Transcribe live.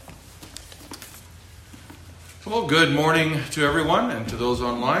Well, good morning to everyone, and to those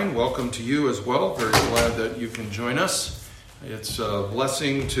online, welcome to you as well. Very glad that you can join us. It's a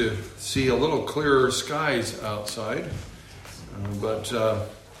blessing to see a little clearer skies outside, but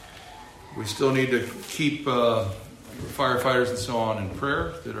we still need to keep firefighters and so on in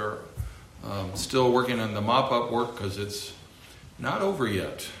prayer that are still working on the mop-up work, because it's not over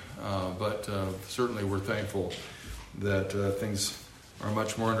yet. But certainly we're thankful that things are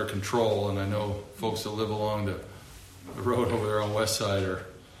much more under control, and I know folks that live along the road over there on West Side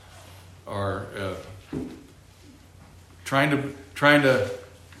are trying to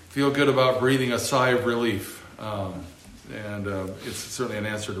feel good about breathing a sigh of relief, and it's certainly an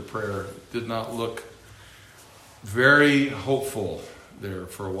answer to prayer. It did not look very hopeful there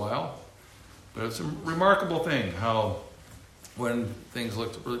for a while, but it's a remarkable thing how when things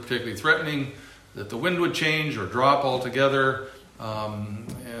looked particularly threatening, that the wind would change or drop altogether.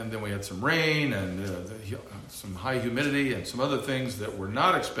 And then we had some rain and some high humidity and some other things that were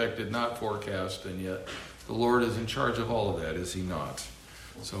not expected, not forecast, and yet the Lord is in charge of all of that, is He not?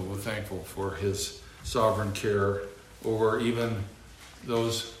 So we're thankful for His sovereign care over even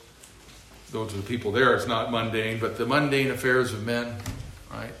those of the people there. It's not mundane, but the mundane affairs of men,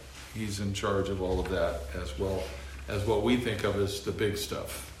 right? He's in charge of all of that, as well as what we think of as the big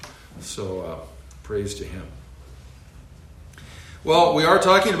stuff. So praise to Him. Well, we are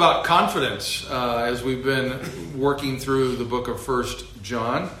talking about confidence as we've been working through the book of 1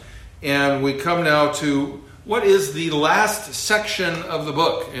 John. And we come now to what is the last section of the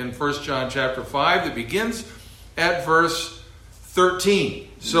book in 1 John chapter 5 that begins at verse 13.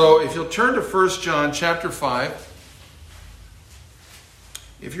 So if you'll turn to 1 John chapter 5.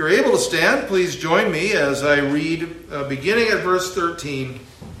 If you're able to stand, please join me as I read beginning at verse 13.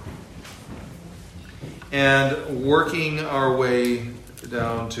 And working our way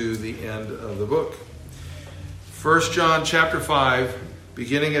down to the end of the book. 1 John chapter 5,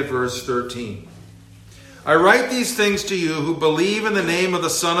 beginning at verse 13. I write these things to you who believe in the name of the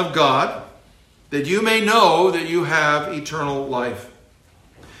Son of God, that you may know that you have eternal life.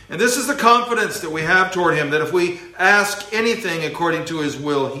 And this is the confidence that we have toward Him, that if we ask anything according to His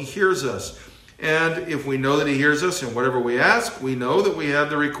will, He hears us. And if we know that He hears us in whatever we ask, we know that we have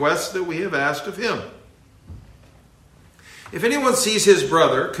the requests that we have asked of Him. If anyone sees his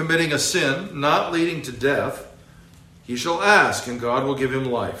brother committing a sin not leading to death, he shall ask, and God will give him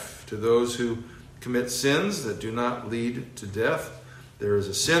life. To those who commit sins that do not lead to death, there is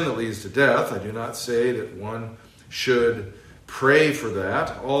a sin that leads to death. I do not say that one should pray for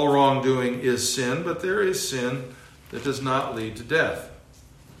that. All wrongdoing is sin, but there is sin that does not lead to death.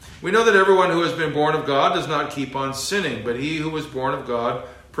 We know that everyone who has been born of God does not keep on sinning, but he who was born of God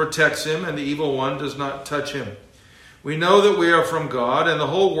protects him, and the evil one does not touch him. We know that we are from God, and the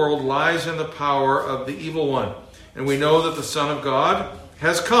whole world lies in the power of the evil one. And we know that the Son of God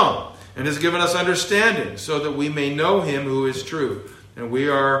has come and has given us understanding, so that we may know Him who is true. And we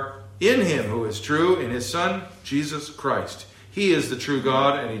are in Him who is true, in His Son, Jesus Christ. He is the true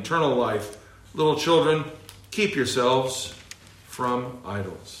God and eternal life. Little children, keep yourselves from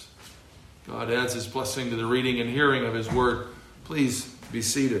idols. God adds His blessing to the reading and hearing of His word. Please be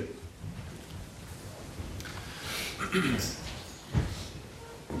seated.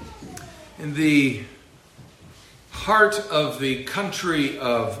 In the heart of the country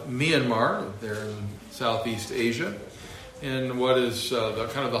of Myanmar, there in Southeast Asia, in what is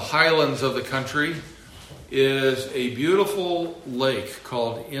the highlands of the country, is a beautiful lake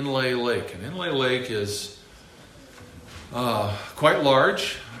called Inle Lake. And Inle Lake is quite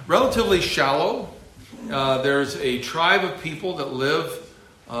large, relatively shallow. There's a tribe of people that live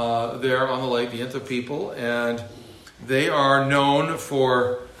there on the lake, the Yintha people, and they are known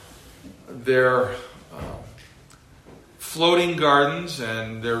for their floating gardens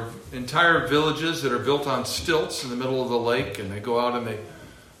and their entire villages that are built on stilts in the middle of the lake. And they go out and they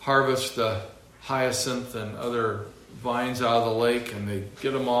harvest the hyacinth and other vines out of the lake, and they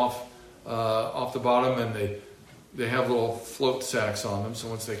get them off the bottom, and they have little float sacks on them. So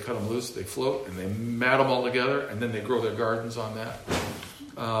once they cut them loose, they float, and they mat them all together, and then they grow their gardens on that.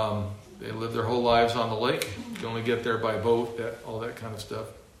 They live their whole lives on the lake. You can only get there by boat, all that kind of stuff.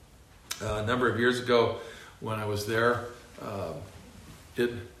 A number of years ago, when I was there, I'm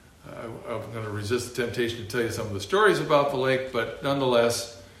going to resist the temptation to tell you some of the stories about the lake, but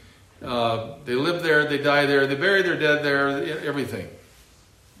nonetheless, they live there, they die there, they bury their dead there, everything.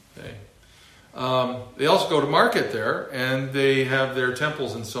 Okay. They also go to market there, and they have their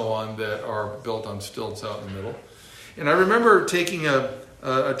temples and so on that are built on stilts out in the middle. And I remember taking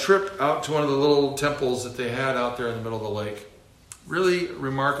a trip out to one of the little temples that they had out there in the middle of the lake. Really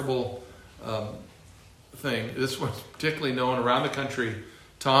remarkable thing. This was particularly known around the country.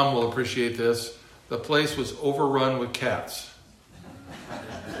 Tom will appreciate this. The place was overrun with cats.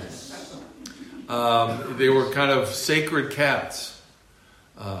 They were kind of sacred cats.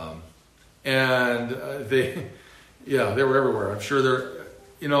 And they were everywhere. I'm sure they're,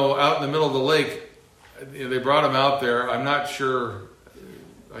 out in the middle of the lake, they brought them out there. I'm not sure,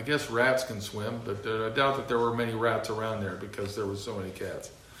 I guess rats can swim, but I doubt that there were many rats around there because there were so many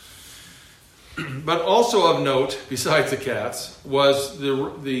cats. But also of note, besides the cats, was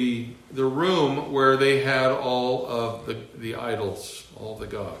the room where they had all of the idols, all the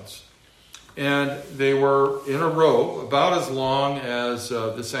gods. And they were in a row about as long as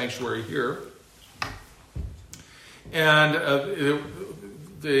the sanctuary here. And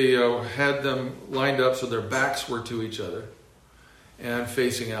they had them lined up so their backs were to each other and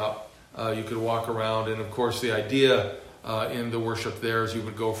facing out. You could walk around, and of course the idea in the worship there is you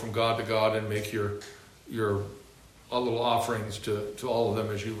would go from God to God and make your little offerings to all of them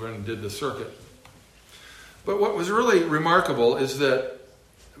as you went and did the circuit. But what was really remarkable is that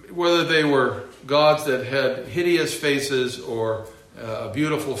whether they were gods that had hideous faces or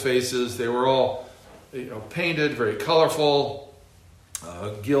beautiful faces, they were all painted, very colorful,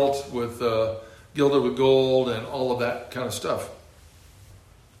 gilded with gold and all of that kind of stuff.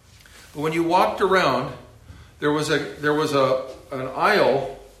 But when you walked around, there was an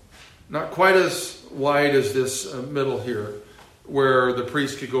aisle, not quite as wide as this middle here, where the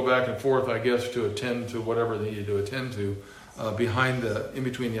priest could go back and forth, I guess, to attend to whatever they needed to attend to, in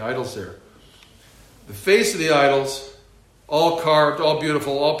between the idols there. The face of the idols, all carved, all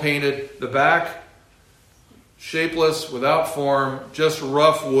beautiful, all painted. The back, shapeless, without form, just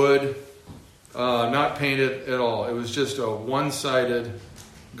rough wood, not painted at all. It was just a one-sided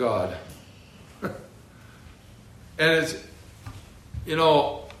God. And it's,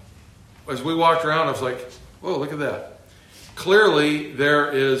 as we walked around, I was like, whoa, look at that. Clearly, there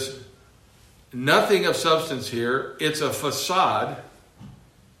is nothing of substance here. It's a facade.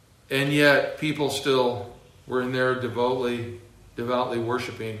 And yet, people still were in there devoutly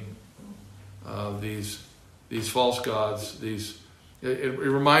worshiping these false gods. It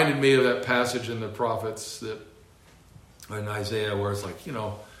reminded me of that passage in the prophets in Isaiah where it's like,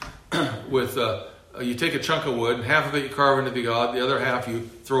 with... you take a chunk of wood, and half of it you carve into the god, the other half you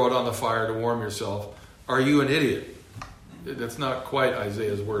throw it on the fire to warm yourself. Are you an idiot? That's not quite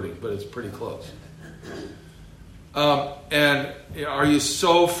Isaiah's wording, but it's pretty close. And are you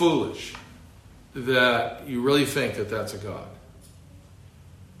so foolish that you really think that that's a god?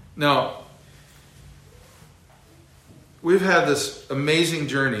 Now, we've had this amazing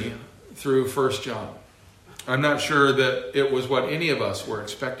journey through 1 John. I'm not sure that it was what any of us were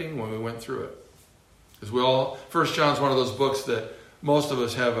expecting when we went through it. Because 1 John's one of those books that most of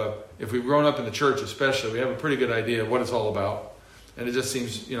us have if we've grown up in the church especially, we have a pretty good idea of what it's all about. And it just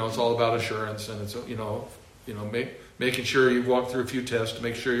seems, it's all about assurance, and it's, making sure you've walked through a few tests to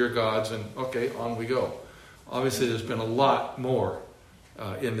make sure you're God's, and okay, on we go. Obviously, there's been a lot more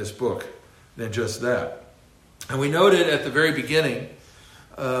in this book than just that. And we noted at the very beginning,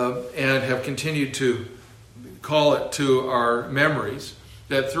 and have continued to call it to our memories,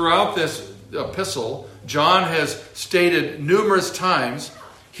 that throughout this epistle, John has stated numerous times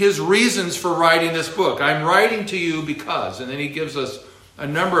his reasons for writing this book. I'm writing to you because, and then he gives us a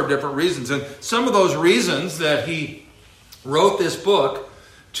number of different reasons. And some of those reasons that he wrote this book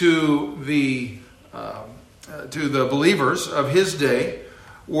to the believers of his day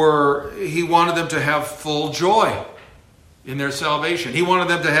were he wanted them to have full joy in their salvation. He wanted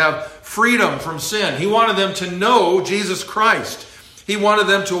them to have freedom from sin. He wanted them to know Jesus Christ. He wanted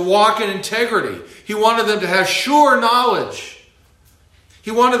them to walk in integrity. He wanted them to have sure knowledge.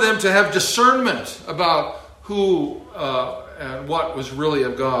 He wanted them to have discernment about who and what was really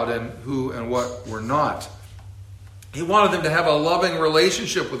of God and who and what were not. He wanted them to have a loving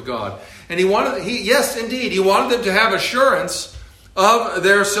relationship with God. And he wanted them to have assurance of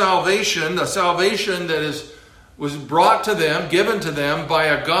their salvation, the salvation that was brought to them, given to them by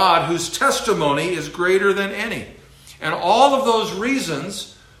a God whose testimony is greater than any. And all of those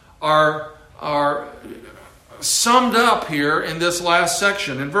reasons are summed up here in this last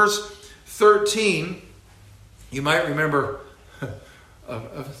section. In verse 13, you might remember,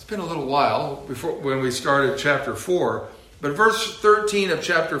 it's been a little while before when we started chapter 4, but verse 13 of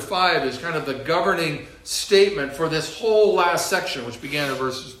chapter 5 is kind of the governing statement for this whole last section, which began in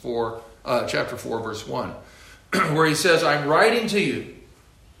chapter 4, verse 1, where he says, I'm writing to you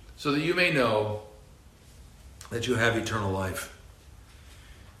so that you may know that you have eternal life.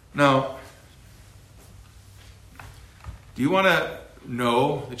 Now, do you want to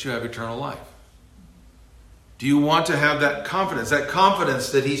know that you have eternal life? Do you want to have that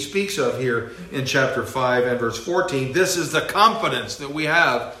confidence that he speaks of here in chapter 5 and verse 14? This is the confidence that we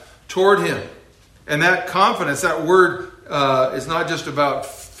have toward him. And that confidence, that word is not just about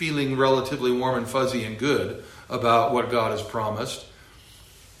feeling relatively warm and fuzzy and good about what God has promised.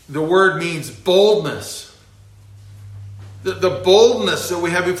 The word means boldness. The boldness that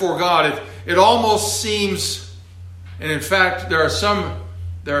we have before God, it almost seems, and in fact, there are some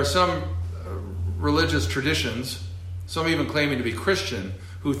religious traditions, some even claiming to be Christian,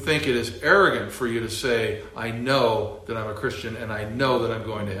 who think it is arrogant for you to say, I know that I'm a Christian and I know that I'm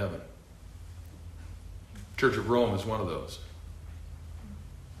going to heaven. Church of Rome is one of those.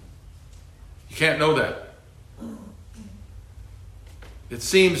 You can't know that. It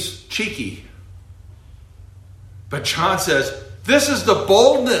seems cheeky. But John says, this is the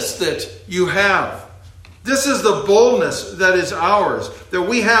boldness that you have. This is the boldness that is ours, that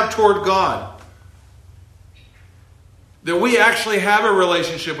we have toward God. That we actually have a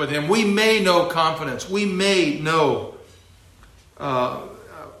relationship with him. We may know confidence. We may know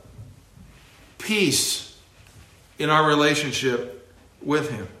peace in our relationship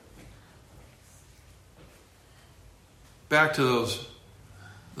with him. Back to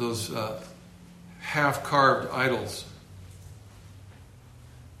those half-carved idols.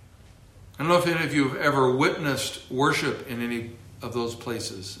 I don't know if any of you have ever witnessed worship in any of those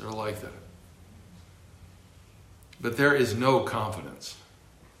places that are like that. But there is no confidence.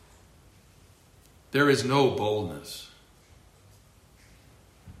 There is no boldness.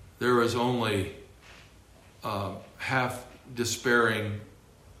 There is only half despairing,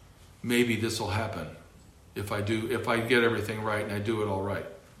 maybe this will happen if I get everything right and I do it all right.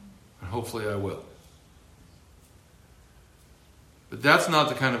 And hopefully I will. But that's not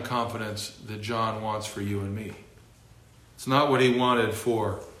the kind of confidence that John wants for you and me. It's not what he wanted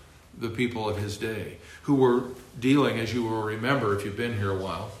for the people of his day, who were dealing, as you will remember if you've been here a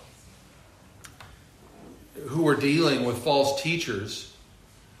while, who were dealing with false teachers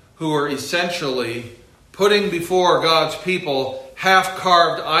who were essentially putting before God's people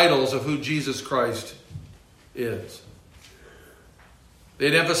half-carved idols of who Jesus Christ is.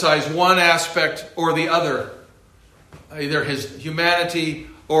 They'd emphasize one aspect or the other, either his humanity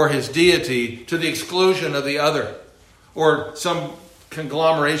or his deity, to the exclusion of the other, or some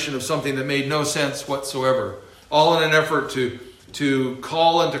conglomeration of something that made no sense whatsoever, all in an effort to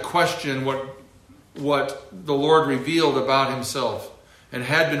call into question what the Lord revealed about himself and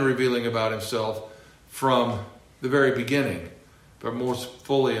had been revealing about himself from the very beginning, but most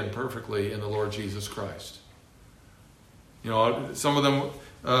fully and perfectly in the Lord Jesus Christ. You know, some of them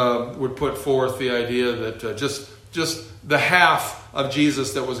would put forth the idea that just the half of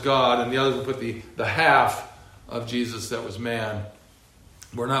Jesus that was God, and the others would put the half of Jesus that was man.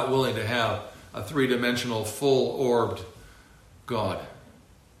 We're not willing to have a three-dimensional, full-orbed God.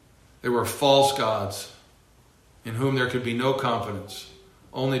 They were false gods in whom there could be no confidence,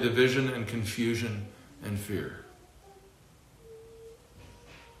 only division and confusion and fear.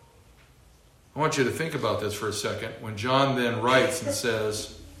 I want you to think about this for a second. When John then writes and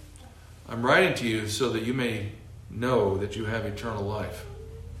says, I'm writing to you so that you may know that you have eternal life.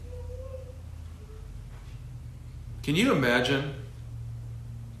 Can you imagine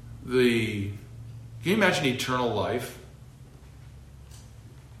eternal life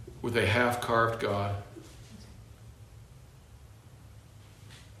with a half-carved God?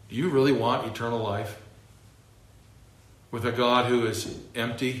 Do you really want eternal life with a God who is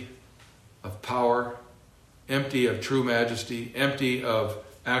empty of power, empty of true majesty, empty of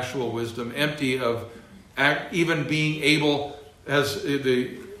actual wisdom, empty of even being able, as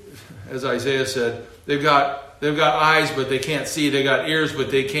Isaiah said, they've got eyes but they can't see, they got ears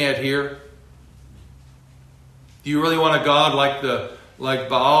but they can't hear? Do you really want a God like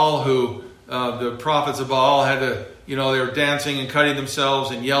Baal, who the prophets of Baal had to, they were dancing and cutting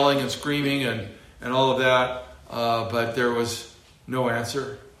themselves and yelling and screaming and all of that, but there was no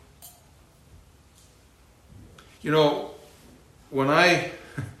answer? When I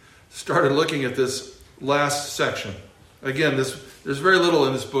started looking at this last section, again, there's very little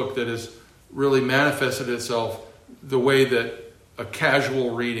in this book that has really manifested itself the way that a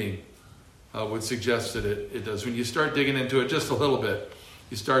casual reading would suggest that it does. When you start digging into it just a little bit,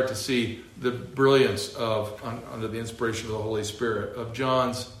 you start to see the brilliance under the inspiration of the Holy Spirit, of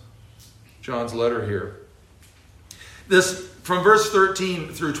John's letter here. This, from verse 13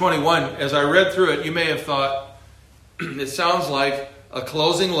 through 21, as I read through it, you may have thought, it sounds like a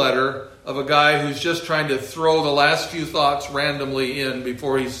closing letter of a guy who's just trying to throw the last few thoughts randomly in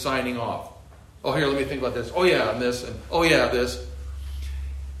before he's signing off. Oh, here, let me think about this. Oh, yeah, and this, and oh, yeah, this.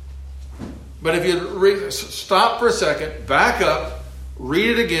 But if you stop for a second, back up,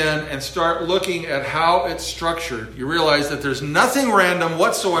 read it again, and start looking at how it's structured, you realize that there's nothing random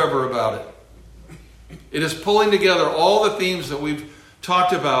whatsoever about it. It is pulling together all the themes that we've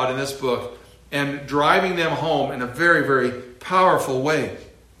talked about in this book and driving them home in a very, very powerful way.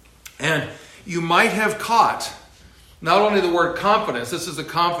 And you might have caught not only the word confidence, this is the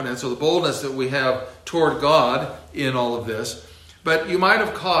confidence or the boldness that we have toward God in all of this, but you might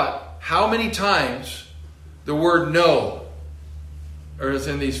have caught how many times the word know is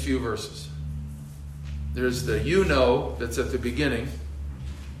in these few verses. There's the you know that's at the beginning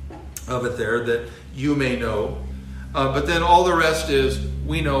of it there, that you may know. But then all the rest is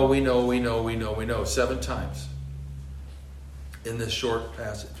we know, we know, we know, we know, we know, 7 times in this short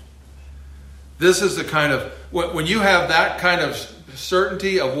passage. This is the kind of, when you have that kind of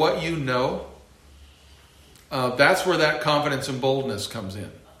certainty of what you know, that's where that confidence and boldness comes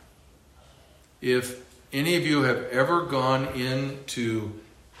in. If any of you have ever gone in to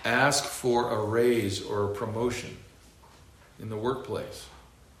ask for a raise or a promotion in the workplace,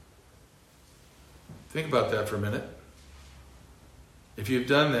 think about that for a minute. If you've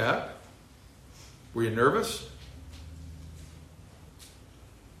done that, were you nervous?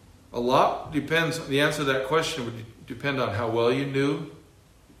 A lot depends, the answer to that question would depend on how well you knew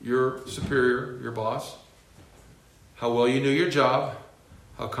your superior, your boss, how well you knew your job,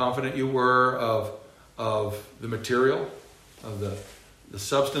 how confident you were of the material, of the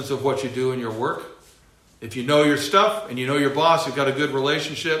substance of what you do in your work. If you know your stuff and you know your boss, you've got a good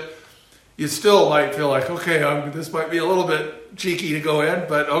relationship, you still might feel like, okay, this might be a little bit cheeky to go in,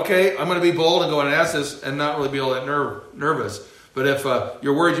 but okay, I'm going to be bold and go in and ask this and not really be all that nervous. But if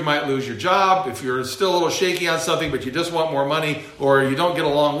you're worried you might lose your job, if you're still a little shaky on something, but you just want more money, or you don't get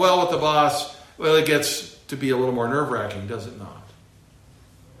along well with the boss, well, it gets to be a little more nerve-wracking, does it not?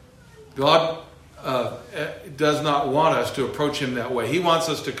 God does not want us to approach him that way. He wants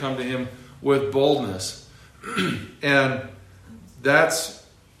us to come to him with boldness. And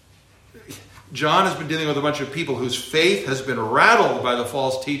John has been dealing with a bunch of people whose faith has been rattled by the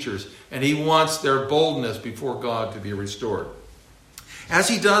false teachers, and he wants their boldness before God to be restored. As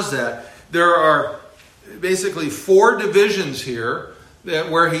he does that, there are basically 4 divisions here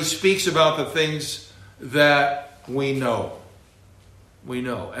where he speaks about the things that we know. We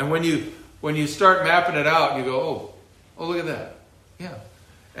know. And when you start mapping it out, you go, oh, look at that. Yeah.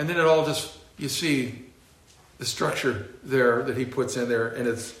 And then it all just, you see the structure there that he puts in there, and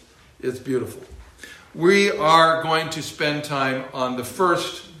it's beautiful. We are going to spend time on the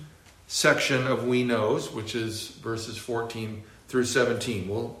first section of We Knows, which is verses 14 through 17.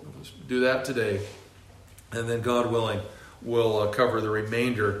 We'll do that today. And then, God willing, we'll cover the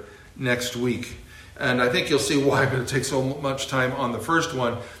remainder next week. And I think you'll see why I'm going to take so much time on the first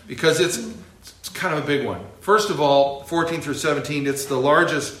one, because it's kind of a big one. First of all, 14 through 17, it's the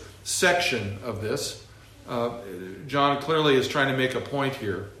largest section of this. John clearly is trying to make a point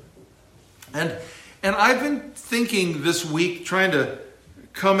here. And I've been thinking this week, trying to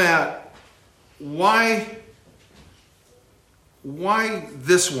come at why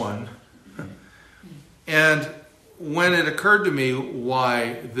this one? And when it occurred to me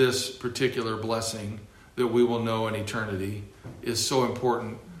why this particular blessing that we will know in eternity is so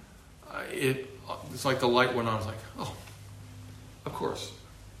important, it's like the light went on. I was like, oh, of course.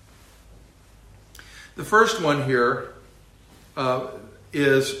 The first one here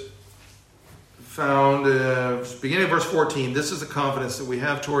is found beginning of verse 14. This is the confidence that we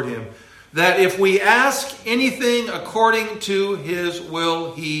have toward him, that if we ask anything according to his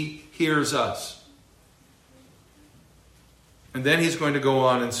will, he hears us. And then he's going to go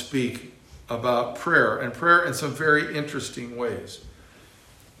on and speak about prayer, and prayer in some very interesting ways.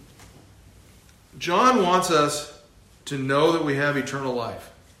 John wants us to know that we have eternal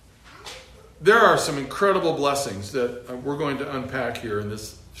life. There are some incredible blessings that we're going to unpack here in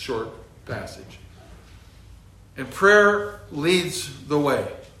this short passage. And prayer leads the way.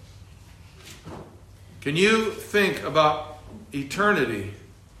 Can you think about eternity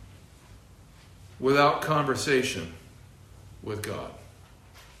without conversation with God?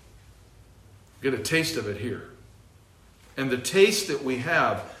 Get a taste of it here. And the taste that we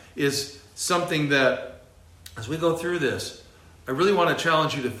have is something that, as we go through this, I really want to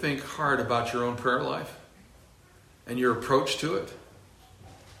challenge you to think hard about your own prayer life and your approach to it.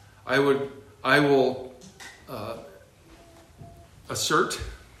 I will assert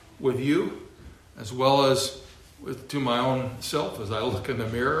with you, as well as to my own self as I look in the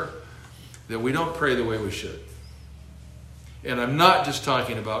mirror, that we don't pray the way we should. And I'm not just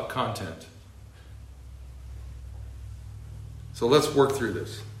talking about content. So let's work through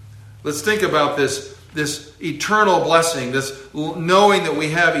this. Let's think about this eternal blessing, this knowing that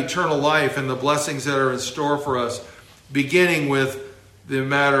we have eternal life and the blessings that are in store for us, beginning with the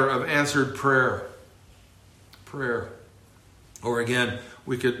matter of answered prayer. Prayer. Or again,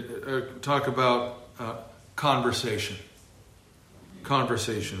 we could talk about conversation.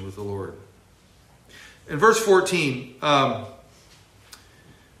 Conversation with the Lord. In verse 14,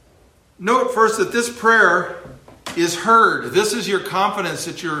 note first that this prayer is heard. This is your confidence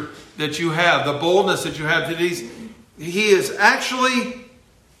that you have, the boldness that you have. That he is actually,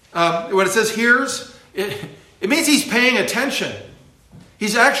 when it says hears, it means he's paying attention.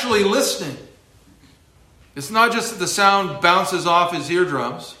 He's actually listening. It's not just that the sound bounces off his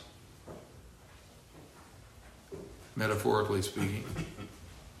eardrums, metaphorically speaking.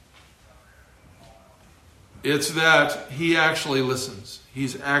 It's that he actually listens.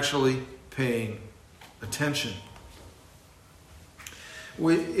 He's actually paying attention.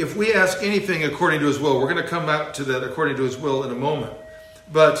 If we ask anything according to his will, we're going to come back to that according to his will in a moment.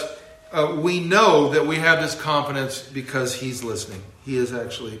 But we know that we have this confidence because he's listening. He is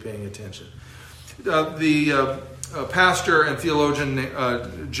actually paying attention. The pastor and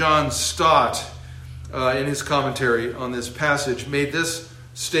theologian John Stott, in his commentary on this passage, made this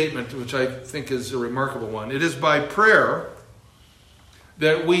statement, which I think is a remarkable one. It is by prayer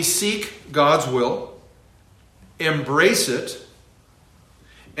that we seek God's will, embrace it,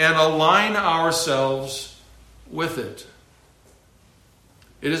 and align ourselves with it.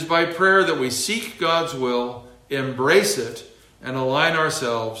 It is by prayer that we seek God's will, embrace it, and align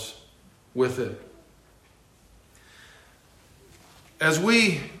ourselves with it. As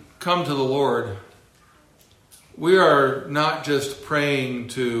we come to the Lord, we are not just praying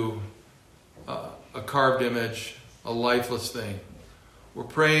to a carved image, a lifeless thing. We're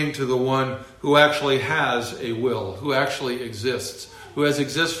praying to the one who actually has a will, who actually exists, who has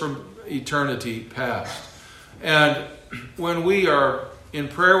existed from eternity past. And when we are in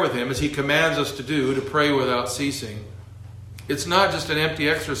prayer with him, as he commands us to do, to pray without ceasing, it's not just an empty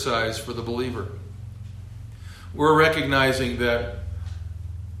exercise for the believer. We're recognizing that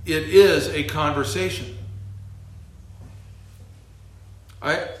it is a conversation.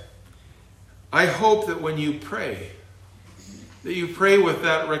 I hope that when you pray, that you pray with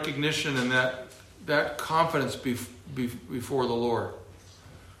that recognition and that confidence before the Lord.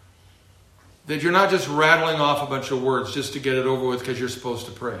 That you're not just rattling off a bunch of words just to get it over with because you're supposed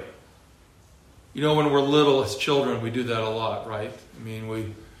to pray. You know, when we're little as children, we do that a lot, right? I mean,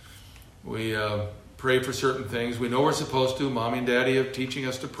 we pray for certain things. We know we're supposed to. Mommy and Daddy are teaching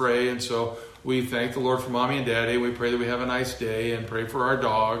us to pray, and so we thank the Lord for Mommy and Daddy. We pray that we have a nice day, and pray for our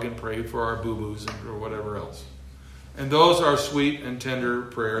dog, and pray for our boo-boos, or whatever else. And those are sweet and tender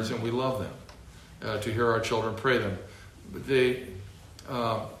prayers, and we love them, to hear our children pray them. But they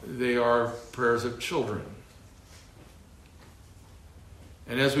are prayers of children.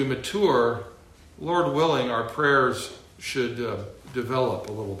 And as we mature, Lord willing, our prayers should develop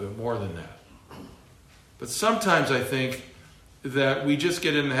a little bit more than that. But sometimes I think that we just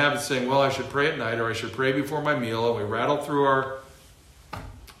get in the habit of saying, well, I should pray at night, or I should pray before my meal, and we rattle through our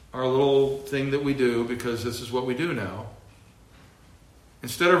little thing that we do because this is what we do now.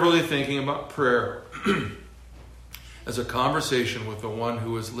 Instead of really thinking about prayer as a conversation with the one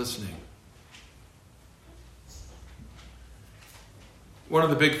who is listening. One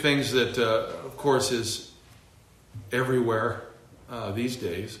of the big things that, of course, is everywhere these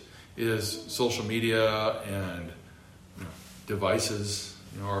days is social media and devices,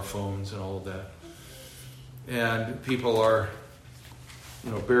 our phones and all of that. And people are,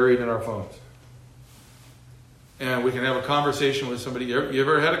 buried in our phones. And we can have a conversation with somebody. You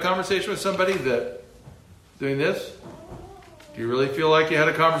ever had a conversation with somebody that doing this? Do you really feel like you had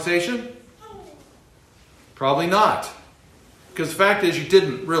a conversation? Probably not. Because the fact is you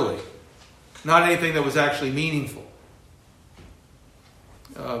didn't really. Not anything that was actually meaningful.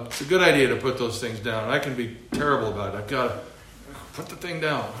 It's a good idea to put those things down. I can be terrible about it. I've got to put the thing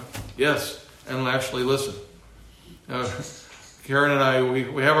down. Yes, and actually listen. Karen and I,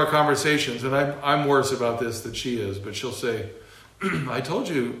 we have our conversations, and I'm worse about this than she is, but she'll say, I told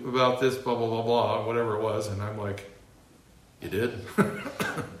you about this, blah, blah, blah, blah, whatever it was, and I'm like, you did?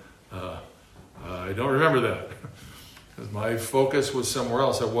 I don't remember that. Because my focus was somewhere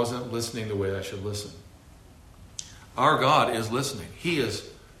else. I wasn't listening the way I should listen. Our God is listening. He is,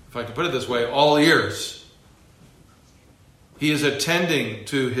 if I can put it this way, all ears. He is attending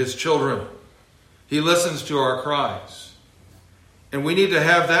to his children. He listens to our cries. And we need to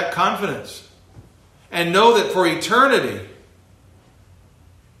have that confidence. And know that for eternity,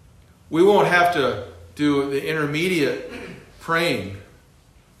 we won't have to do the intermediate praying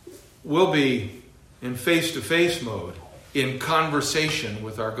we'll be in face-to-face mode, in conversation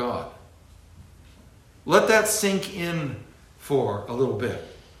with our God. Let that sink in for a little bit.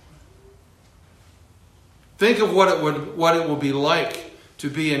 Think of what it will be like to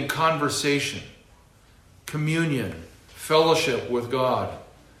be in conversation, communion, fellowship with God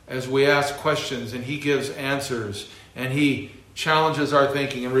as we ask questions and He gives answers and He challenges our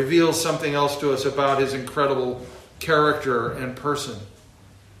thinking and reveals something else to us about His incredible character and person.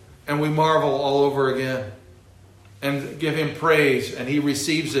 And we marvel all over again and give Him praise and He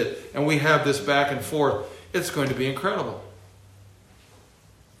receives it and we have this back and forth. It's going to be incredible.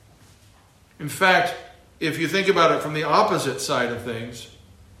 In fact, if you think about it from the opposite side of things,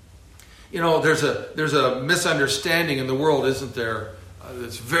 there's a misunderstanding in the world, isn't there?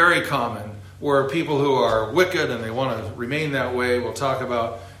 It's very common where people who are wicked and they want to remain that way will talk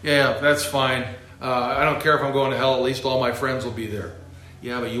about, yeah, that's fine. I don't care if I'm going to hell. At least all my friends will be there.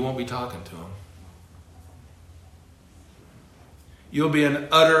 Yeah, but you won't be talking to them. You'll be in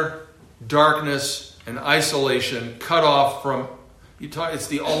utter darkness and isolation, cut off from. It's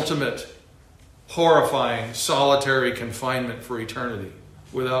the ultimate horrifying, solitary confinement for eternity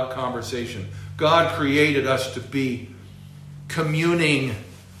without conversation. God created us to be communing,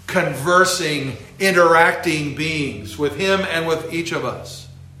 conversing, interacting beings with Him and with each of us.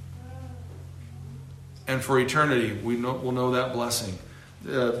 And for eternity, we'll know that blessing.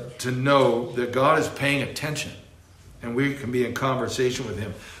 To know that God is paying attention and we can be in conversation with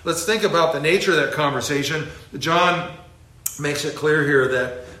Him. Let's think about the nature of that conversation. John makes it clear here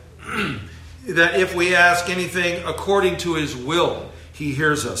that if we ask anything according to His will, He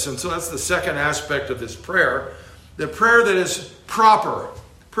hears us. And so that's the second aspect of this prayer. The prayer that is proper.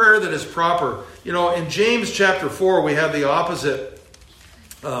 Prayer that is proper. In James chapter 4, we have the opposite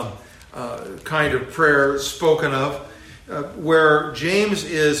kind of prayer spoken of, where James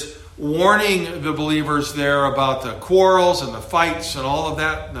is warning the believers there about the quarrels and the fights and all of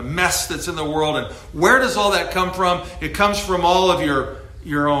that, the mess that's in the world. And where does all that come from? It comes from all of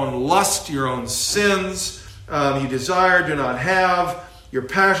your own lust, your own sins. You desire, do not have. Your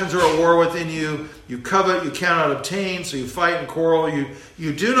passions are at war within you. You covet, you cannot obtain, so you fight and quarrel.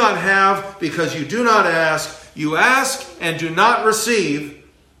 You do not have because you do not ask. You ask and do not receive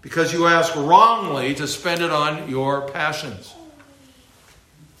because you ask wrongly to spend it on your passions.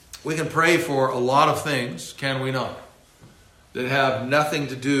 We can pray for a lot of things, can we not, that have nothing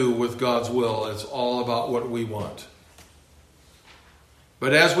to do with God's will. It's all about what we want.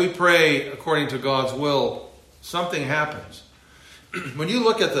 But as we pray according to God's will, something happens. When you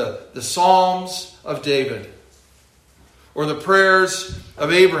look at the Psalms of David, or the prayers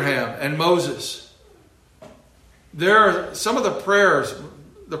of Abraham and Moses, there are some of the prayers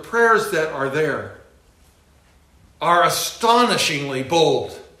that are there are astonishingly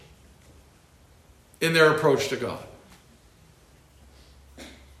bold in their approach to God.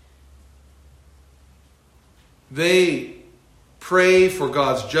 They pray for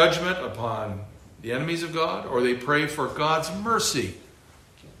God's judgment upon the enemies of God, or they pray for God's mercy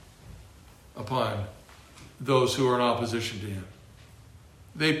upon those who are in opposition to Him.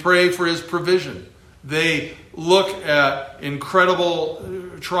 They pray for His provision. They look at incredible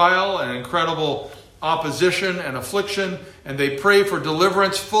trial and incredible opposition and affliction, and they pray for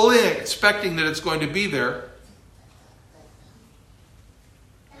deliverance, fully expecting that it's going to be there.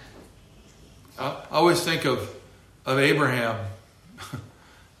 I always think of Abraham.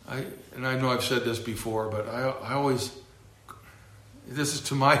 I know I've said this before, but I always, this is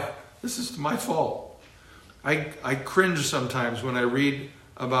to my fault. I cringe sometimes when I read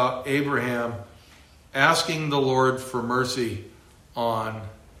about Abraham asking the Lord for mercy on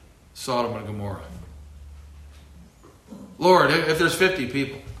Sodom and Gomorrah. Lord, if there's 50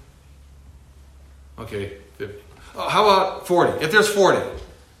 people. Okay, 50. How about 40? If there's 40.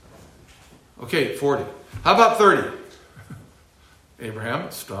 Okay, 40. How about 30? Abraham,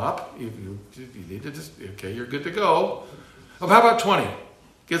 stop. You need to just, okay, you're good to go. How about 20?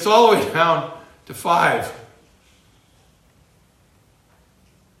 Gets all the way down to 5.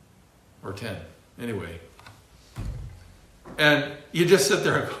 Or 10. Anyway. And you just sit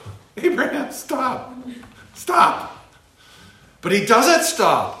there and go, Abraham, stop. Stop. But he doesn't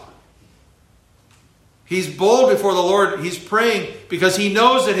stop. He's bold before the Lord. He's praying because he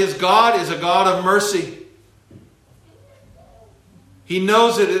knows that his God is a God of mercy. He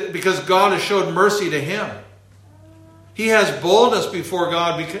knows it because God has showed mercy to him. He has boldness before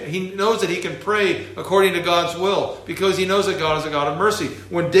God because he knows that he can pray according to God's will because he knows that God is a God of mercy.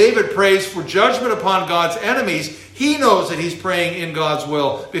 When David prays for judgment upon God's enemies, he knows that he's praying in God's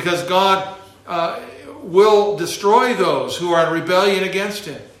will because God will destroy those who are in rebellion against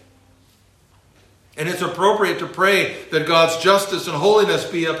him. And it's appropriate to pray that God's justice and holiness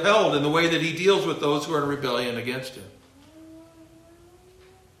be upheld in the way that he deals with those who are in rebellion against him.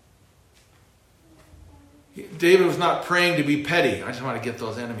 David was not praying to be petty. I just want to get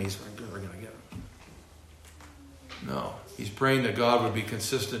those enemies. We're going to get them. No. He's praying that God would be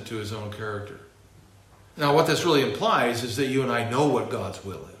consistent to his own character. Now, what this really implies is that you and I know what God's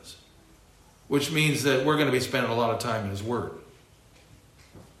will is. Which means that we're going to be spending a lot of time in his word.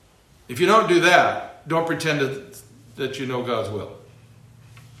 If you don't do that, don't pretend that you know God's will.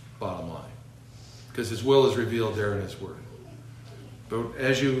 Bottom line. Because his will is revealed there in his word. But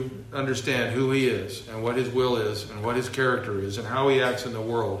as you understand who he is and what his will is and what his character is and how he acts in the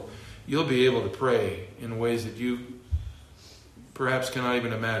world, you'll be able to pray in ways that you perhaps cannot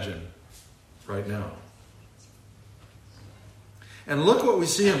even imagine right now. And look what we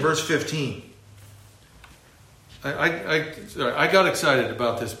see in verse 15. I got excited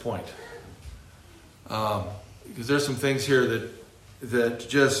about this point. Because there's some things here that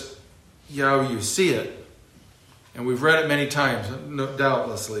just, you see it. And we've read it many times,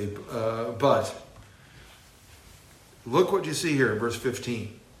 doubtlessly. But look what you see here in verse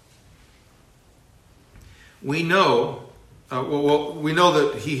 15. We know, we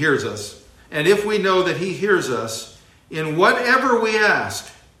know that he hears us. And if we know that he hears us, in whatever we ask,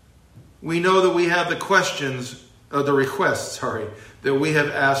 we know that we have the requests, that we have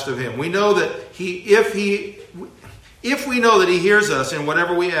asked of him. We know that if we know that he hears us in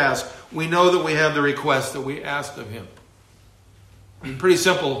whatever we ask, we know that we have the request that we asked of him. Pretty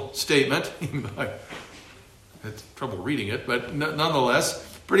simple statement. I had trouble reading it, but nonetheless,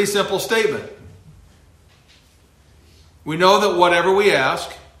 pretty simple statement. We know that whatever we ask,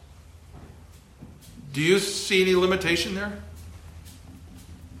 do you see any limitation there?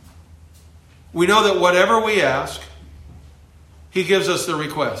 We know that whatever we ask, he gives us the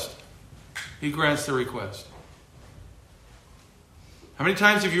request. He grants the request. How many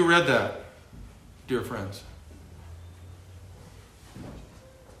times have you read that, dear friends?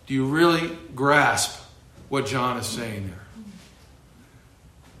 Do you really grasp what John is saying there?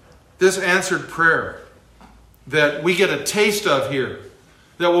 This answered prayer that we get a taste of here,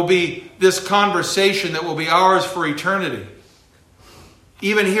 that will be this conversation that will be ours for eternity.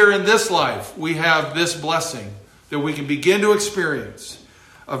 Even here in this life, we have this blessing that we can begin to experience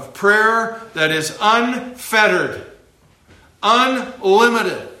of prayer that is unfettered,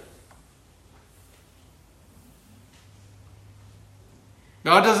 unlimited.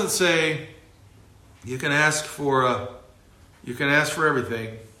 God doesn't say you can ask for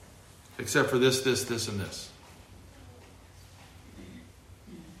everything except for this, and this.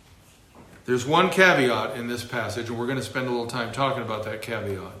 There's one caveat in this passage, and we're going to spend a little time talking about that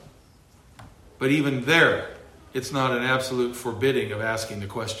caveat. But even there, it's not an absolute forbidding of asking the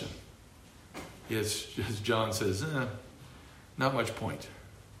question. It's, as John says, not much point.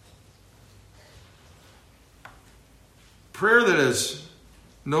 Prayer that has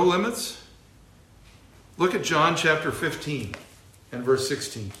no limits. Look at John chapter 15 and verse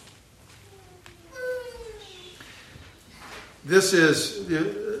 16. This is,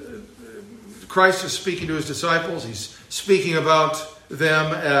 Christ is speaking to his disciples. He's speaking about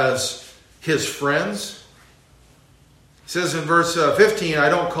them as his friends. He says in verse 15, I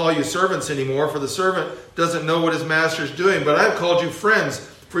don't call you servants anymore, for the servant doesn't know what his master is doing. But I've called you friends,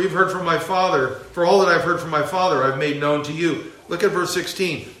 for you've heard from my Father. For all that I've heard from my Father, I've made known to you. Look at verse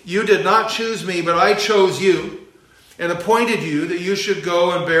 16. You did not choose me, but I chose you and appointed you that you should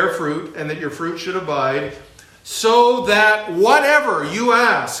go and bear fruit, and that your fruit should abide, so that whatever you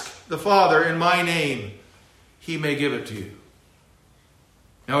ask the Father in my name, he may give it to you.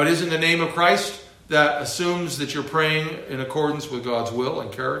 Now, it is in the name of Christ that assumes that you're praying in accordance with God's will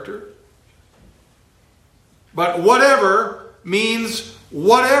and character. But whatever means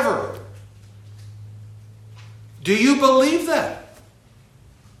whatever. Do you believe that?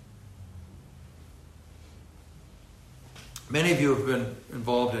 Many of you have been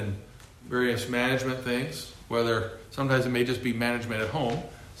involved in various management things, whether sometimes it may just be management at home,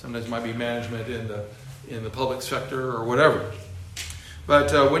 sometimes it might be management in the public sector or whatever.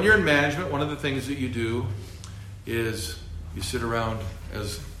 But when you're in management, one of the things that you do is you sit around,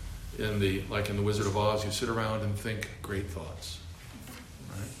 as in the Wizard of Oz, you sit around and think great thoughts.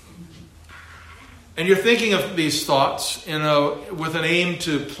 Right? And you're thinking of these thoughts with an aim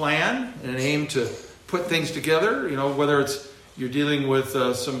to plan, and an aim to put things together. Whether it's you're dealing with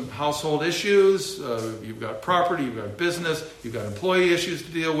some household issues, you've got property, you've got business, you've got employee issues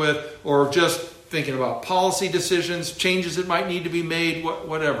to deal with, or just thinking about policy decisions, changes that might need to be made,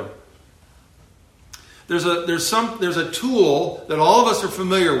 whatever. There's a tool that all of us are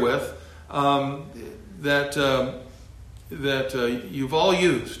familiar with that you've all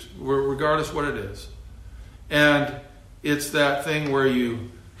used, regardless what it is. And it's that thing where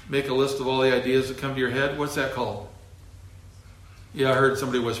you make a list of all the ideas that come to your head. What's that called? Yeah, I heard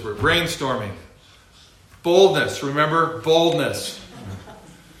somebody whisper. Brainstorming. Boldness. Remember? Boldness.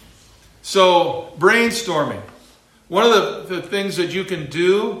 So, brainstorming. One of the things that you can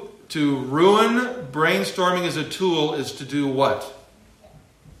do to ruin brainstorming as a tool is to do what?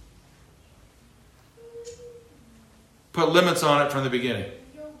 Put limits on it from the beginning.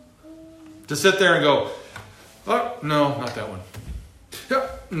 To sit there and go, oh, no, not that one.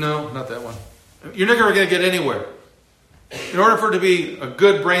 No, not that one. You're never going to get anywhere. In order for it to be a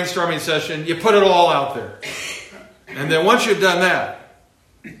good brainstorming session, you put it all out there. And then once you've done that,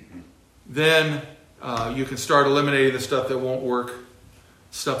 then you can start eliminating the stuff that won't work,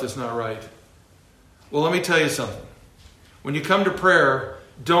 stuff that's not right. Well, let me tell you something. When you come to prayer,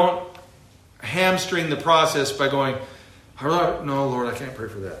 don't hamstring the process by going, no, Lord, I can't pray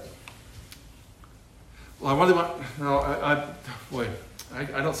for that. Well,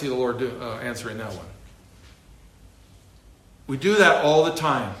 I don't see the Lord answering that one. We do that all the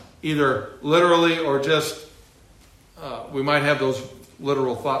time, either literally or just, we might have those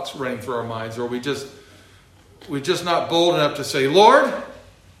literal thoughts running through our minds, or we're just not bold enough to say, Lord,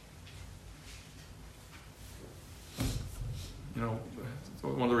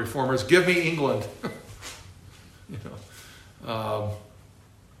 one of the reformers, give me England.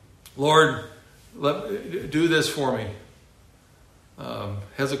 Lord, do this for me.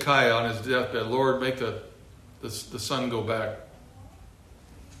 Hezekiah on his deathbed, Lord, make the sun go back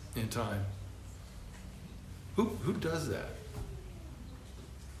in time. Who does that?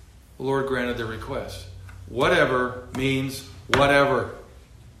 The Lord granted their request. Whatever means whatever.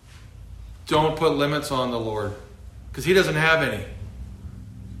 Don't put limits on the Lord, because He doesn't have any.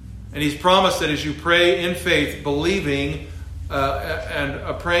 And He's promised that as you pray in faith, believing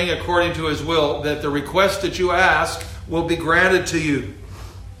and praying according to His will, that the request that you ask will be granted to you.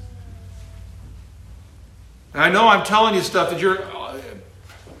 And I know I'm telling you stuff that you're...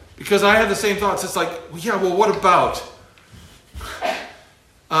 because I have the same thoughts. It's like, well, what about?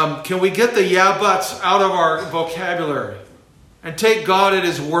 Can we get the yeah buts out of our vocabulary and take God at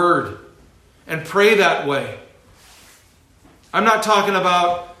His word and pray that way? I'm not talking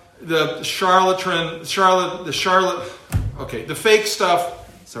about the the fake stuff,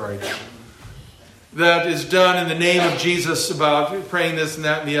 that is done in the name of Jesus about praying this and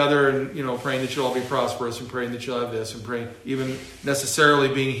that and the other, and praying that you'll all be prosperous, and praying that you'll have this, and praying even necessarily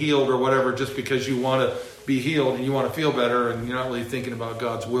being healed or whatever, just because you want to be healed and you want to feel better, and you're not really thinking about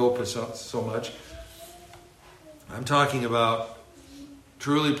God's will so much. I'm talking about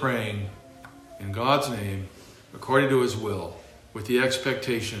truly praying in God's name, according to His will, with the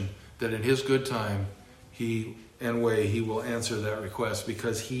expectation that in His good time, He will answer that request,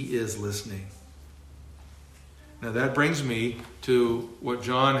 because He is listening. Now that brings me to what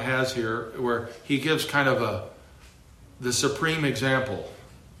John has here, where he gives kind of the supreme example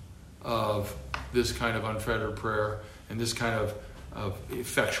of this kind of unfettered prayer and this kind of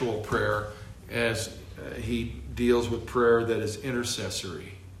effectual prayer, as he deals with prayer that is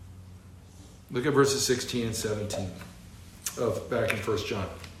intercessory. Look at verses 16 and 17 back in 1 John.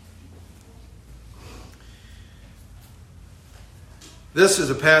 This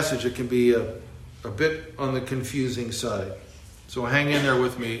is a passage that can be a bit on the confusing side. So hang in there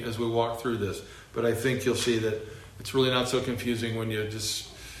with me as we walk through this. But I think you'll see that it's really not so confusing when you just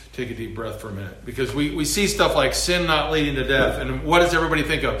take a deep breath for a minute. Because we see stuff like sin not leading to death. And what does everybody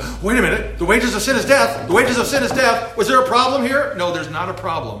think of? Wait a minute. The wages of sin is death. The wages of sin is death. Was there a problem here? No, there's not a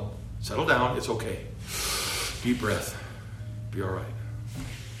problem. Settle down. It's okay. Deep breath. Be all right.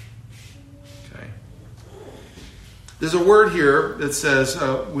 Okay. There's a word here that says,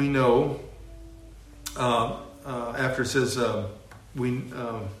 we know... after it says we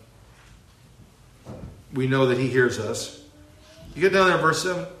know that He hears us. You get down there in verse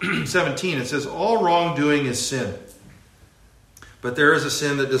 17, it says, all wrongdoing is sin, but there is a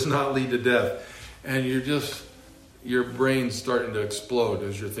sin that does not lead to death. And your brain's starting to explode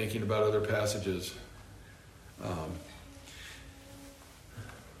as you're thinking about other passages.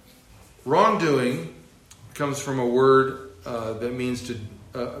 Wrongdoing comes from a word that means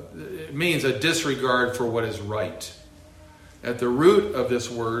it means a disregard for what is right. At the root of this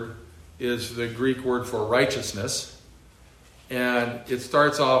word is the Greek word for righteousness, and it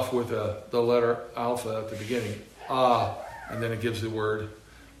starts off with the letter alpha at the beginning, and then it gives the word,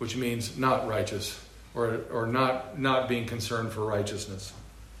 which means not righteous, or not being concerned for righteousness.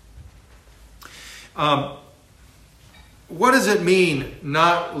 what does it mean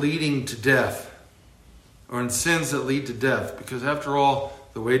not leading to death? Or in sins that lead to death? Because after all,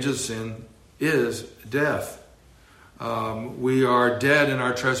 the wages of sin is death. We are dead in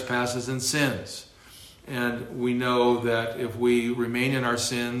our trespasses and sins. And we know that if we remain in our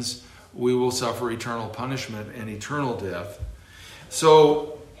sins, we will suffer eternal punishment and eternal death.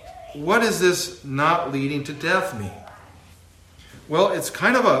 So, what does this not leading to death mean? Well, it's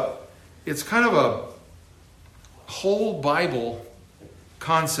kind of a whole Bible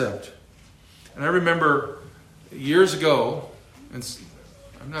concept. And I remember years ago, and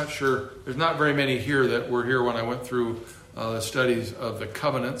I'm not sure, there's not very many here that were here when I went through the studies of the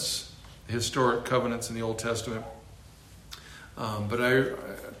covenants, the historic covenants in the Old Testament. But a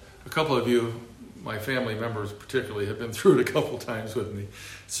couple of you, my family members particularly, have been through it a couple times with me.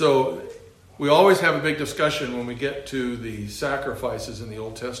 So we always have a big discussion when we get to the sacrifices in the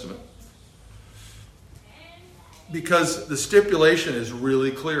Old Testament, because the stipulation is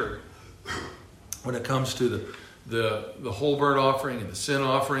really clear when it comes to the whole burnt offering and the sin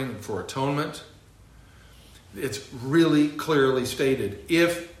offering for atonement. It's really clearly stated.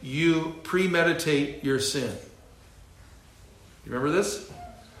 If you premeditate your sin. You remember this?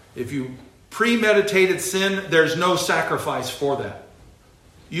 If you premeditated sin, there's no sacrifice for that.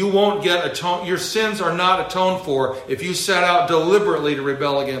 You won't get your sins are not atoned for if you set out deliberately to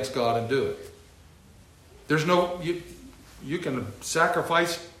rebel against God and do it. There's no, you can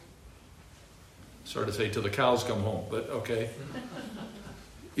sacrifice, sorry to say, till the cows come home, but okay.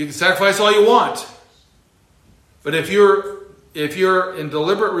 You can sacrifice all you want. But if you're in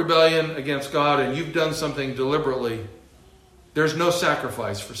deliberate rebellion against God and you've done something deliberately, there's no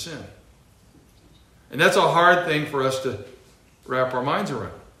sacrifice for sin. And that's a hard thing for us to wrap our minds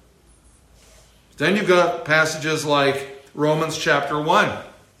around. Then you've got passages like Romans chapter 1,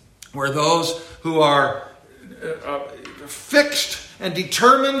 where those who are fixed and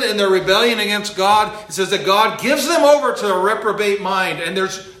determined in their rebellion against God, it says that God gives them over to a reprobate mind, and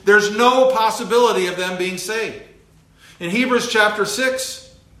there's no possibility of them being saved. In Hebrews chapter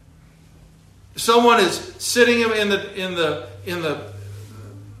 6, someone is sitting in the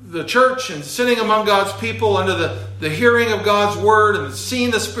church and sitting among God's people under the hearing of God's word and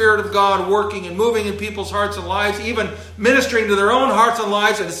seeing the Spirit of God working and moving in people's hearts and lives, even ministering to their own hearts and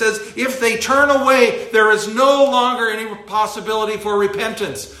lives. And it says, if they turn away, there is no longer any possibility for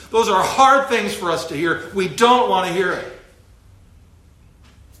repentance. Those are hard things for us to hear. We don't want to hear it.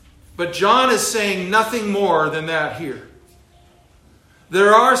 But John is saying nothing more than that here.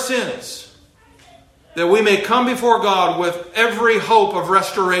 There are sins that we may come before God with every hope of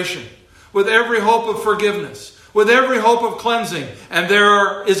restoration, with every hope of forgiveness, with every hope of cleansing. And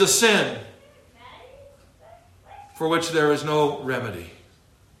there is a sin for which there is no remedy.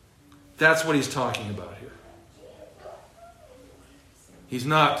 That's what he's talking about here. He's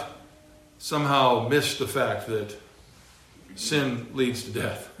not somehow missed the fact that sin leads to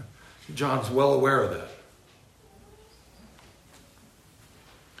death. John's well aware of that.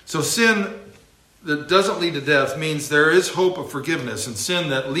 So sin that doesn't lead to death means there is hope of forgiveness, and sin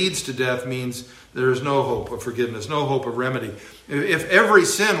that leads to death means there is no hope of forgiveness, no hope of remedy. If every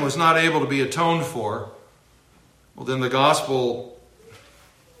sin was not able to be atoned for, well, then the gospel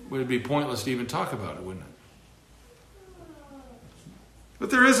would be pointless to even talk about it, wouldn't it?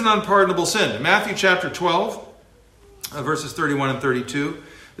 But there is an unpardonable sin. In Matthew chapter 12, verses 31 and 32,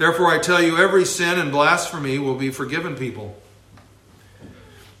 therefore I tell you, every sin and blasphemy will be forgiven people.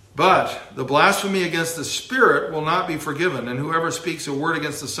 But the blasphemy against the Spirit will not be forgiven, and whoever speaks a word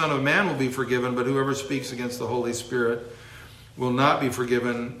against the Son of Man will be forgiven, but whoever speaks against the Holy Spirit will not be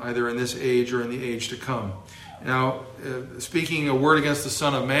forgiven, either in this age or in the age to come. Now, speaking a word against the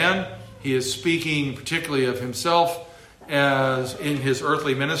Son of Man, he is speaking particularly of himself as in his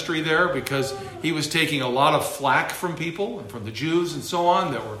earthly ministry there, because he was taking a lot of flack from people and from the Jews and so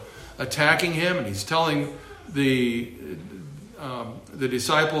on that were attacking him, and he's telling the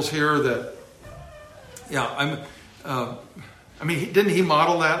disciples here that, didn't he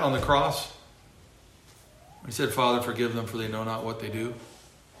model that on the cross? He said, Father, forgive them, for they know not what they do.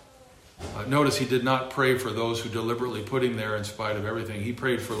 Notice he did not pray for those who deliberately put him there in spite of everything. He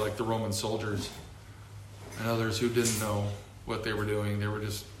prayed for like the Roman soldiers and others who didn't know what they were doing. They were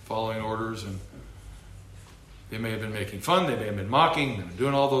just following orders, and they may have been making fun, they may have been mocking and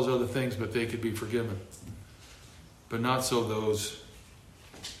doing all those other things, but they could be forgiven. But not so those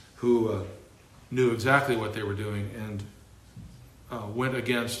who knew exactly what they were doing and went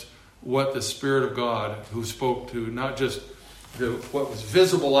against what the Spirit of God, who spoke to not just what was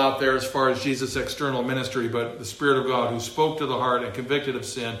visible out there as far as Jesus' external ministry, but the Spirit of God who spoke to the heart and convicted of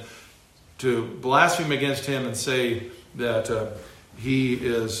sin, to blaspheme against him and say that he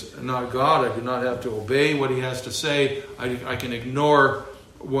is not God. I do not have to obey what he has to say. I can ignore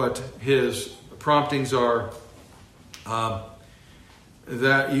what his promptings are.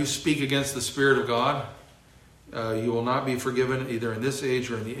 That you speak against the Spirit of God, you will not be forgiven either in this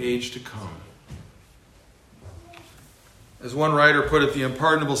age or in the age to come. As one writer put it, the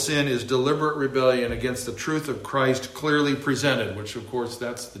unpardonable sin is deliberate rebellion against the truth of Christ clearly presented, which of course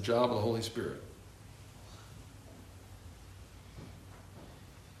that's the job of the Holy Spirit.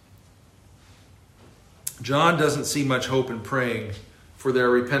 John doesn't see much hope in praying for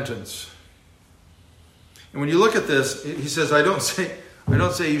their repentance. And when you look at this, he says, I don't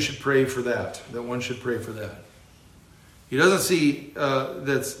say you should pray for that one should pray for that. He doesn't see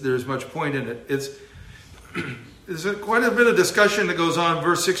that there's much point in it. There's quite a bit of discussion that goes on.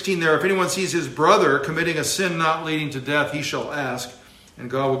 Verse 16 there, if anyone sees his brother committing a sin not leading to death, he shall ask, and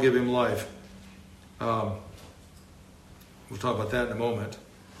God will give him life. We'll talk about that in a moment.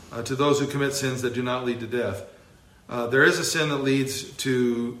 To those who commit sins that do not lead to death. There is a sin that leads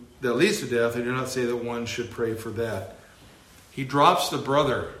to death. I do not say that one should pray for that. He drops the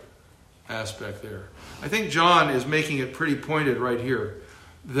brother aspect there. I think John is making it pretty pointed right here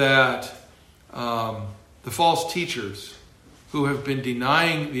that the false teachers who have been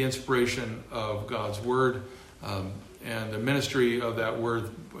denying the inspiration of God's Word and the ministry of that Word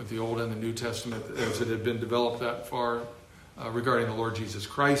with the Old and the New Testament as it had been developed that far regarding the Lord Jesus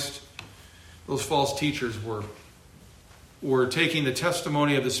Christ, those false teachers were taking the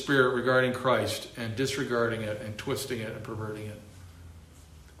testimony of the Spirit regarding Christ and disregarding it and twisting it and perverting it.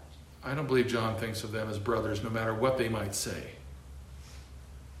 I don't believe John thinks of them as brothers no matter what they might say.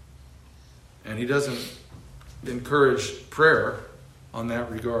 And he doesn't encourage prayer on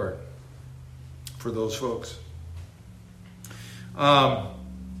that regard for those folks. The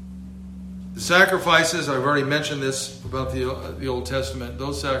sacrifices, I've already mentioned this about the Old Testament,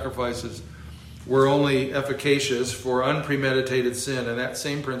 those sacrifices were only efficacious for unpremeditated sin, and that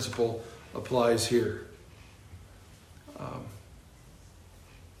same principle applies here.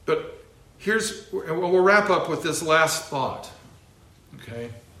 But we'll wrap up with this last thought.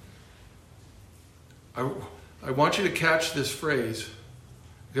 Okay? I want you to catch this phrase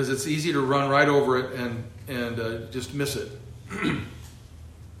because it's easy to run right over it and just miss it.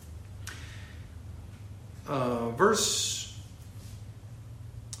 Verse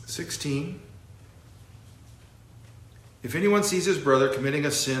 16. If anyone sees his brother committing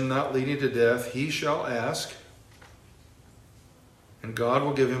a sin not leading to death, he shall ask, and God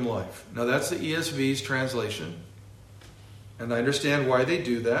will give him life. Now that's the ESV's translation, and I understand why they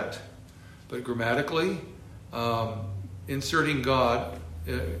do that. But grammatically, inserting God,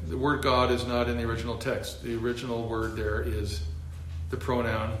 the word God is not in the original text. The original word there is the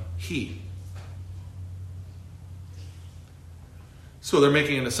pronoun he. So they're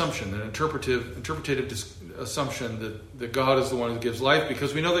making an assumption, an interpretative assumption that God is the one who gives life,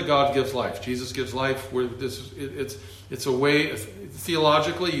 because we know that God gives life. Jesus gives life. It's a way,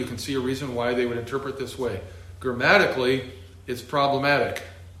 theologically, you can see a reason why they would interpret this way. Grammatically, it's problematic.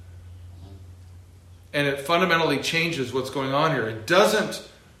 And it fundamentally changes what's going on here. It doesn't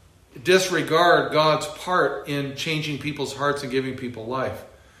disregard God's part in changing people's hearts and giving people life.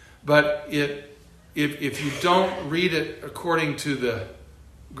 But if you don't read it according to the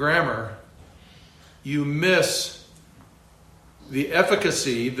grammar, you miss the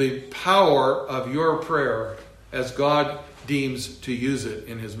efficacy, the power of your prayer as God deems to use it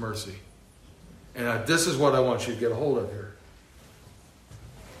in His mercy. And this is what I want you to get a hold of here.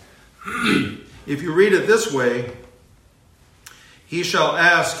 If you read it this way, he shall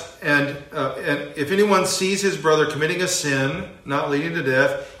ask, and if anyone sees his brother committing a sin not leading to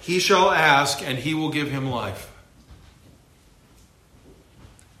death, he shall ask, and he will give him life.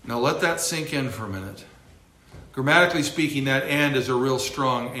 Now let that sink in for a minute. Grammatically speaking, that and is a real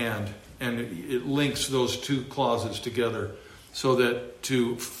strong and it links those two clauses together, so that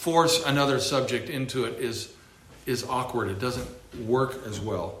to force another subject into it is awkward. It doesn't work as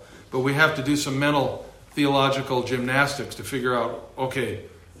well. But we have to do some mental theological gymnastics to figure out, okay,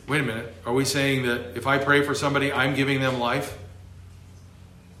 wait a minute, are we saying that if I pray for somebody, I'm giving them life?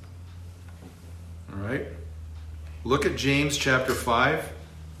 All right. Look at James chapter 5,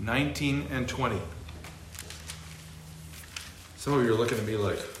 19 and 20. Some of you are looking at me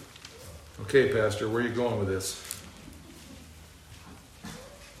like, okay, Pastor, where are you going with this?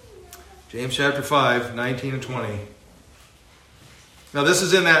 James chapter 5, 19 and 20. Now this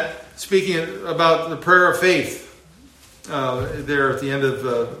is in that, speaking about the prayer of faith, there at the end of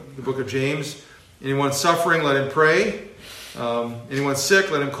the book of James. Anyone suffering, let him pray. Anyone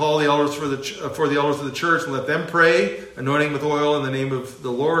sick, let him call the elders for the elders of the church and let them pray, anointing with oil in the name of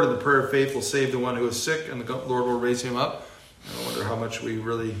the Lord, and the prayer of faith will save the one who is sick, and the Lord will raise him up. I wonder how much we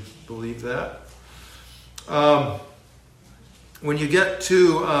really believe that. When you get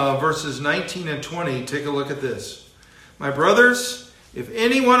to verses 19 and 20, take a look at this. My brothers, if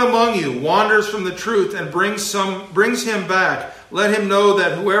anyone among you wanders from the truth and brings him back, let him know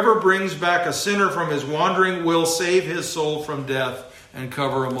that whoever brings back a sinner from his wandering will save his soul from death and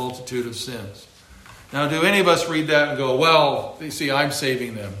cover a multitude of sins. Now, do any of us read that and go, well, you see, I'm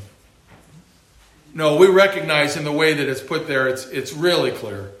saving them? No, we recognize in the way that it's put there, it's really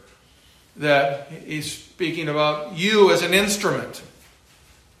clear that he's speaking about you as an instrument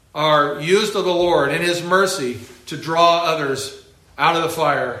are used of the Lord in his mercy to draw others out of the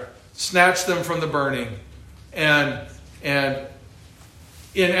fire, snatch them from the burning, and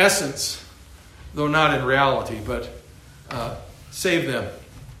in essence, though not in reality, but save them.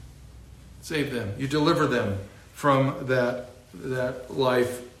 Save them. You deliver them from that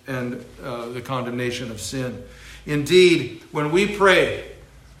life and the condemnation of sin. Indeed, when we pray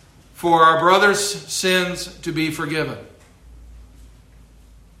for our brother's sins to be forgiven,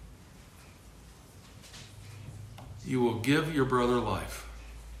 you will give your brother life.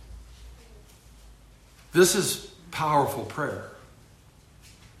 This is powerful prayer.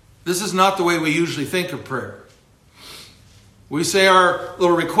 This is not the way we usually think of prayer. We say our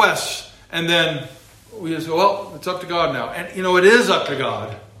little requests, and then we just go, well, it's up to God now. And, it is up to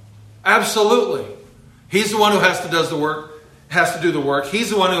God. Absolutely. He's the one who has to do the work. He's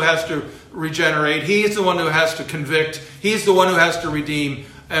the one who has to regenerate. He's the one who has to convict. He's the one who has to redeem,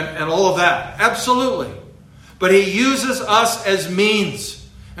 and all of that. Absolutely. But he uses us as means.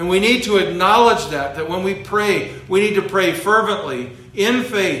 And we need to acknowledge that when we pray, we need to pray fervently, in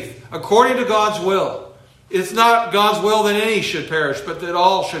faith, according to God's will. It's not God's will that any should perish, but that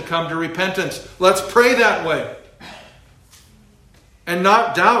all should come to repentance. Let's pray that way. And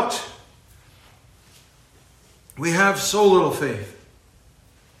not doubt. We have so little faith.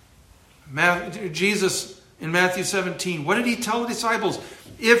 Jesus in Matthew 17, what did he tell the disciples?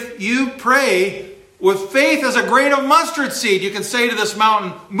 If you pray with faith as a grain of mustard seed, you can say to this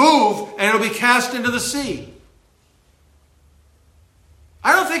mountain, move, and it'll be cast into the sea.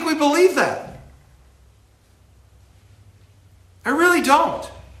 I don't think we believe that. I really don't.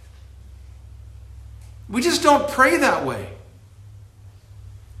 We just don't pray that way.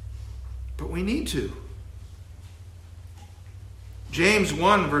 But we need to. James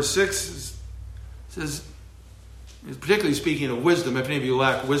 1 verse 6 says, particularly speaking of wisdom, if any of you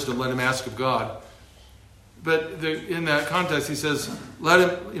lack wisdom, let him ask of God. But in that context, he says,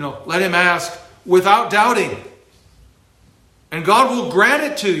 let him ask without doubting. And God will grant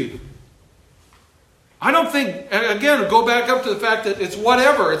it to you. I don't think, again, go back up to the fact that it's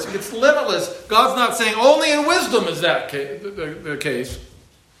whatever. It's limitless. God's not saying only in wisdom is that the case.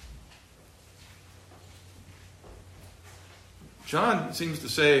 John seems to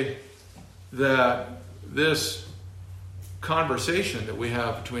say that this conversation that we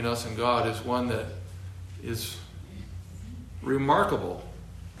have between us and God is one that is remarkable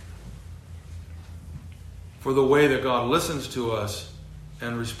for the way that God listens to us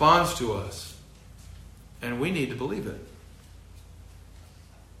and responds to us. And we need to believe it.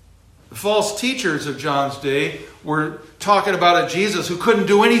 The false teachers of John's day were talking about a Jesus who couldn't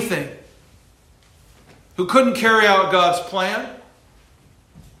do anything, who couldn't carry out God's plan.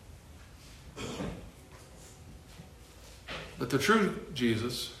 But the true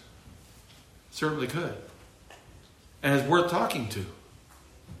Jesus certainly could, and is worth talking to.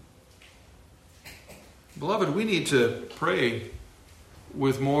 Beloved, we need to pray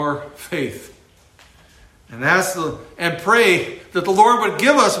with more faith. And pray that the Lord would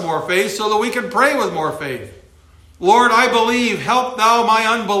give us more faith so that we can pray with more faith. Lord, I believe, help thou my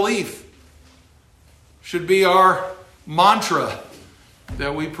unbelief. Should be our mantra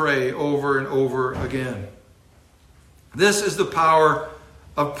that we pray over and over again. This is the power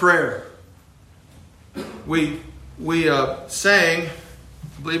of prayer. We sang,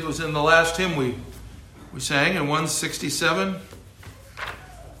 I believe it was in the last hymn we sang in 167.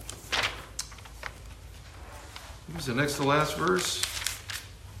 It was the next to last verse.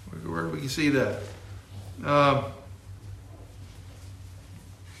 Where do we see that?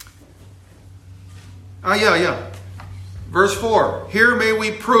 Verse 4. Here may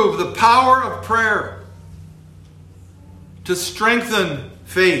we prove the power of prayer to strengthen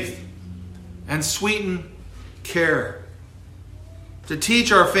faith and sweeten care, to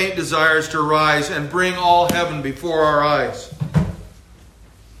teach our faint desires to rise and bring all heaven before our eyes.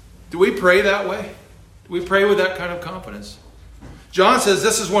 Do we pray that way? we pray with that kind of confidence? John says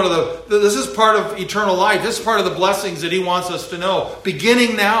this is part of eternal life. This is part of the blessings that he wants us to know,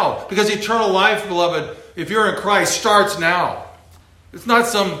 beginning now. Because eternal life, beloved, if you're in Christ, starts now. It's not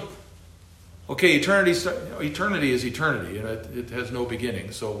eternity is eternity, and it has no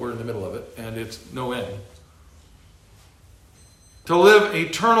beginning, so we're in the middle of it, and it's no end. To live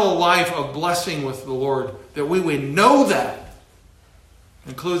eternal life of blessing with the Lord, that we would know that,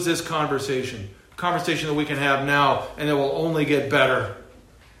 includes this conversation that we can have now, and it will only get better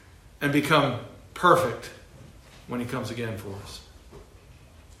and become perfect when he comes again for us.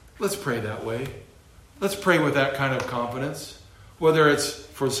 Let's pray that way. Let's pray with that kind of confidence, whether it's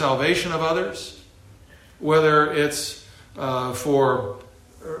for salvation of others, whether it's for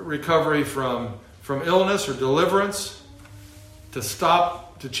recovery from illness or deliverance, to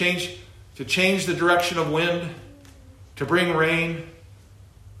change the direction of wind, to bring rain.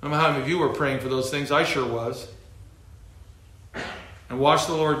 I don't know how many of you were praying for those things. I sure was. And watch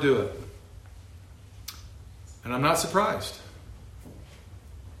the Lord do it. And I'm not surprised.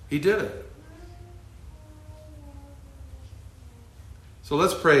 He did it. So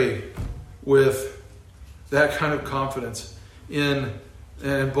let's pray with that kind of confidence and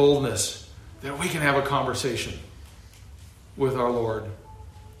boldness that we can have a conversation with our Lord.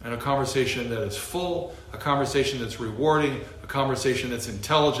 And a conversation that is full, a conversation that's rewarding, a conversation that's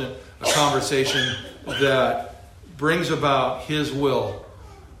intelligent, a conversation that brings about his will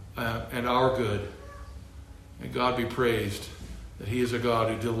and our good. And God be praised that he is a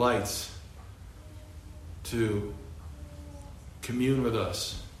God who delights to commune with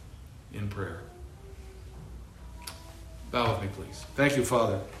us in prayer. Bow with me, please. Thank you,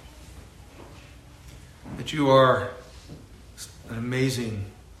 Father, that you are an amazing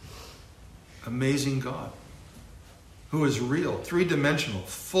God who is real, three-dimensional,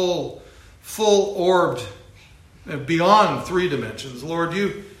 full-orbed, beyond 3 dimensions. Lord,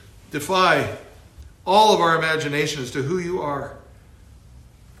 you defy all of our imagination as to who you are,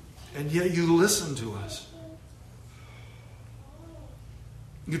 and yet you listen to us.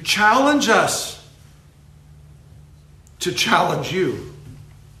 You challenge us to challenge you.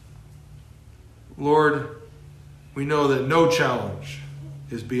 Lord, we know that no challenge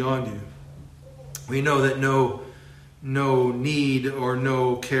is beyond you. We know that no need or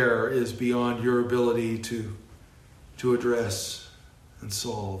no care is beyond your ability to address and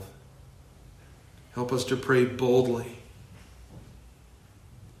solve. Help us to pray boldly.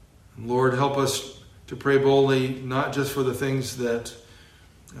 And Lord, help us to pray boldly, not just for the things that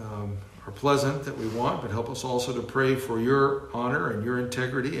are pleasant that we want, but help us also to pray for your honor and your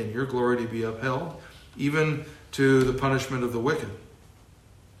integrity and your glory to be upheld, even to the punishment of the wicked.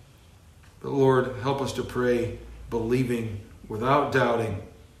 But Lord, help us to pray believing without doubting,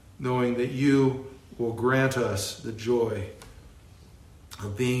 knowing that you will grant us the joy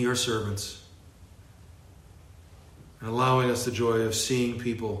of being your servants and allowing us the joy of seeing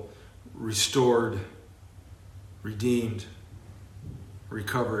people restored, redeemed,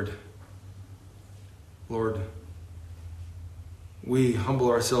 recovered. Lord, we humble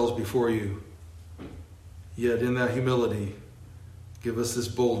ourselves before you, yet in that humility, give us this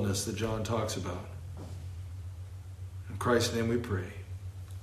boldness that John talks about. In Christ's name we pray.